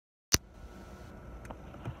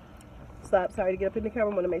What's up? Sorry to get up in the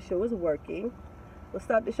camera. I want to make sure it was working. What's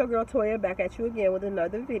up? It's your girl Toya back at you again with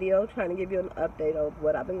another video, trying to give you an update of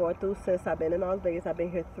what I've been going through since I've been in Las Vegas. I've been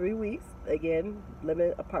here 3 weeks. Again,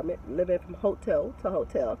 living from hotel to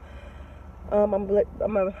hotel. I'm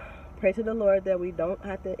gonna pray to the Lord that we don't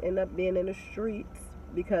have to end up being in the streets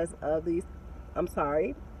because of these. I'm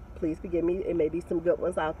sorry. Please forgive me. It may be some good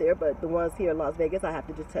ones out there, but the ones here in Las Vegas, I have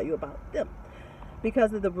to just tell you about them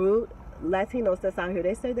because of the rude Latinos that's out here.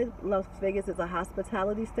 They say that Las Vegas is a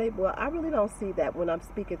hospitality state. Well, I really don't see that when I'm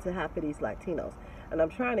speaking to half of these Latinos. And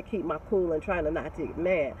I'm trying to keep my cool and trying to not to get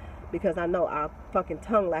mad because I know I'll fucking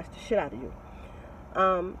tongue lash the shit out of you.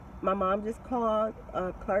 My mom just called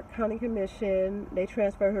Clark County Commission. They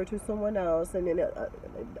transferred her to someone else, and then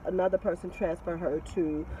another person transferred her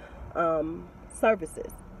to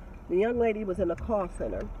services. The young lady was in a call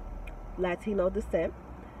center, Latino descent.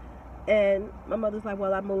 And my mother's like,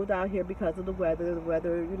 well, I moved out here because of the weather. The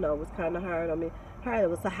weather, you know, was kind of hard on me. It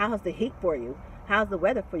was, so how's the heat for you? How's the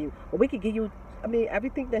weather for you? Well, we could give you,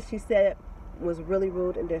 everything that she said was really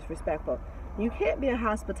rude and disrespectful. You can't be a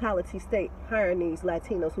hospitality state hiring these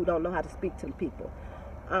Latinos who don't know how to speak to the people.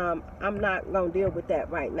 I'm not going to deal with that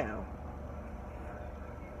right now.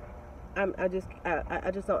 I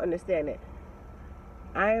just don't understand it.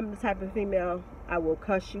 I am the type of female, I will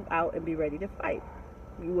cuss you out and be ready to fight.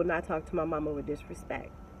 You will not talk to my mama with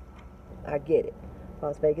disrespect. I get it.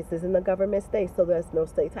 Las Vegas isn't a government state, so there's no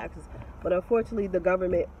state taxes. But unfortunately, the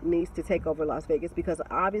government needs to take over Las Vegas because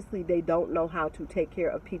obviously they don't know how to take care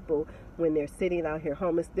of people when they're sitting out here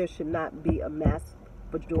homeless. There should not be a mass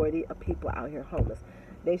majority of people out here homeless.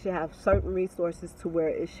 They should have certain resources to where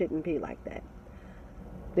it shouldn't be like that.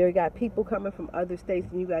 There got people coming from other states,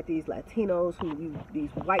 and you got these Latinos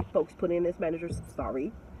these white folks put in as managers.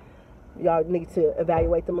 Sorry. Y'all need to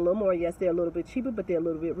evaluate them a little more. Yes, they're a little bit cheaper, but they're a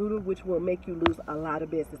little bit ruder, which will make you lose a lot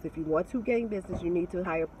of business. If you want to gain business, you need to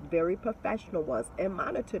hire very professional ones and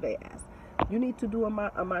monitor their ass. You need to do a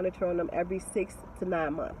monitor on them every 6 to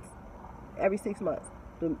 9 months. Every 6 months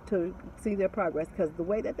to see their progress. Because the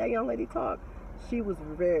way that young lady talked, she was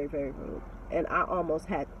very, very rude. And I almost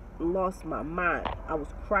had lost my mind. I was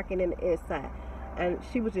cracking in the inside. And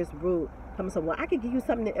she was just rude. So, well, I could give you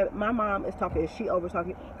something. My mom is talking. Is she over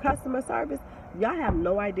talking customer service? Y'all have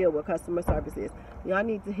no idea what customer service is. Y'all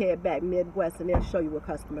need to head back Midwest and they'll show you what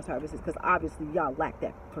customer service is because obviously y'all lack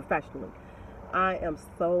that professionally. I am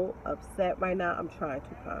so upset right now. I'm trying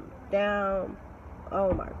to calm down.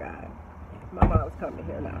 Oh my God. My mom's coming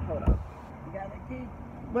here now. Hold on. You got a key?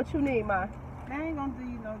 What you need, Ma? I ain't gonna do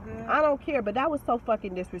you no good. I don't care, but that was so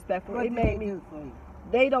fucking disrespectful. What it made me. Do for you?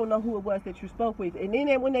 They don't know who it was that you spoke with. And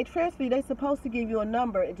then when they transfer you, they're supposed to give you a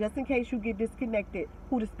number just in case you get disconnected,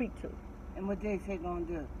 who to speak to. And what they say gonna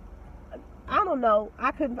do? I don't know.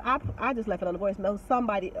 I just left it on the voicemail.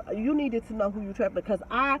 Somebody, you needed to know who you trapped because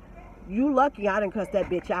you lucky I didn't cuss that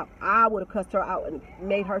bitch out. I would have cussed her out and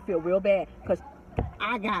made her feel real bad because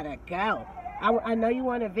I gotta go. I know you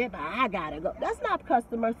want to vent, but I gotta go. That's not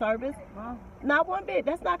customer service. Huh? Not one bit.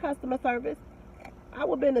 That's not customer service. I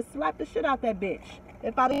would have been to slap the shit out that bitch.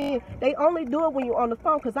 If I didn't, they only do it when you're on the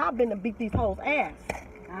phone because I've been to beat these hoes' ass.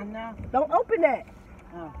 I know. Don't open that.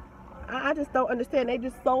 Oh. I just don't understand. They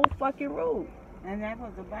just so fucking rude. And that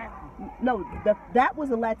was a black one? No, that was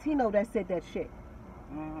a Latino that said that shit.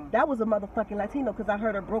 Mm-hmm. That was a motherfucking Latino because I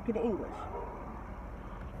heard her broken English.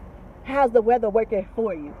 How's the weather working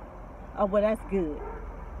for you? Oh, well, that's good.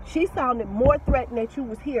 She sounded more threatened that you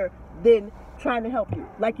was here than trying to help you.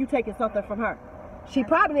 Like you taking something from her. She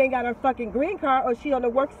probably ain't got her fucking green card or she on a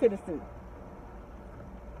work citizen.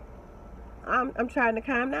 I'm trying to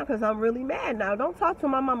calm down because I'm really mad now. Don't talk to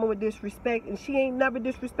my mama with disrespect, and she ain't never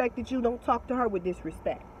disrespected you. Don't talk to her with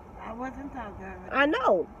disrespect. I wasn't talking to her. I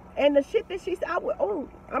know. And the shit that she said, I'm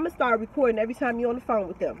going to start recording every time you're on the phone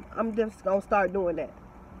with them. I'm just going to start doing that.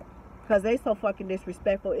 Because they so fucking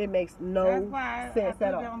disrespectful, it makes no sense at all. That's why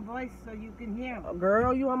I put it on voice so you can hear them.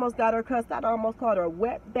 Girl, you almost got her cussed out. I almost called her a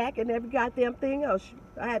wet back and every goddamn thing else.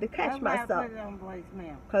 I had to catch myself. That's why I put it on voice,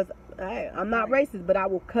 ma'am. Because I'm not racist, but I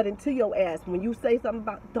will cut into your ass. When you say something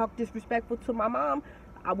about talk disrespectful to my mom,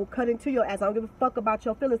 I will cut into your ass. I don't give a fuck about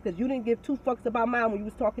your feelings because you didn't give 2 fucks about mine when you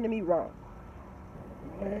was talking to me wrong.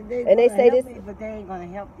 And they say this, but they ain't gonna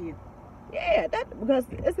help you. Yeah, because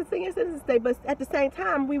it's a senior citizen state, but at the same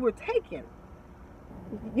time, we were taken.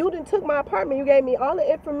 You done took my apartment. You gave me all the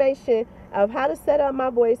information of how to set up my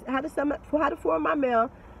voice, how to form my mail,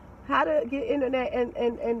 how to get internet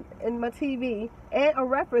and my TV, and a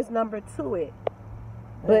reference number to it.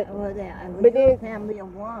 But then family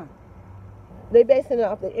of one. They basing it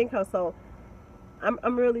off the income, so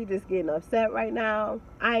I'm really just getting upset right now.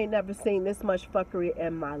 I ain't never seen this much fuckery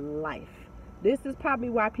in my life. This is probably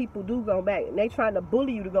why people do go back. And they trying to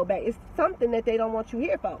bully you to go back. It's something that they don't want you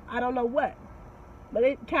here for. I don't know what. But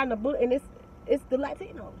they trying to bully, and it's the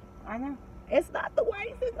Latinos. I know. It's not the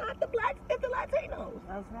whites, it's not the blacks, it's the Latinos.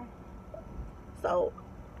 That's right. So,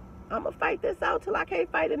 I'm going to fight this out till I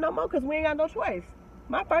can't fight it no more because we ain't got no choice.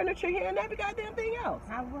 My furniture here and every goddamn thing else.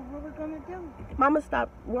 What we going to do? Mama, stop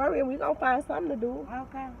worrying. We going to find something to do.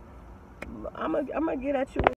 Okay. I'm gonna get at you.